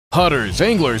Hunters,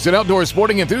 anglers, and outdoor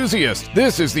sporting enthusiasts,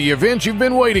 this is the event you've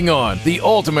been waiting on. The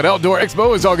Ultimate Outdoor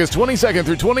Expo is August 22nd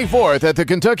through 24th at the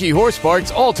Kentucky Horse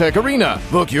Park's All-Tech Arena.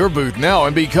 Book your booth now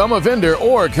and become a vendor,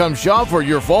 or come shop for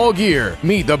your fall gear.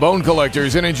 Meet the bone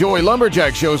collectors and enjoy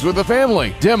lumberjack shows with the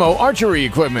family. Demo archery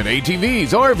equipment,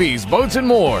 ATVs, RVs, boats, and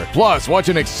more. Plus, watch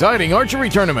an exciting archery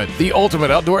tournament. The Ultimate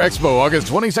Outdoor Expo, August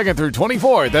 22nd through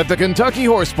 24th at the Kentucky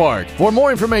Horse Park. For more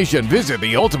information, visit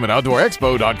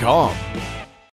theultimateoutdoorexpo.com.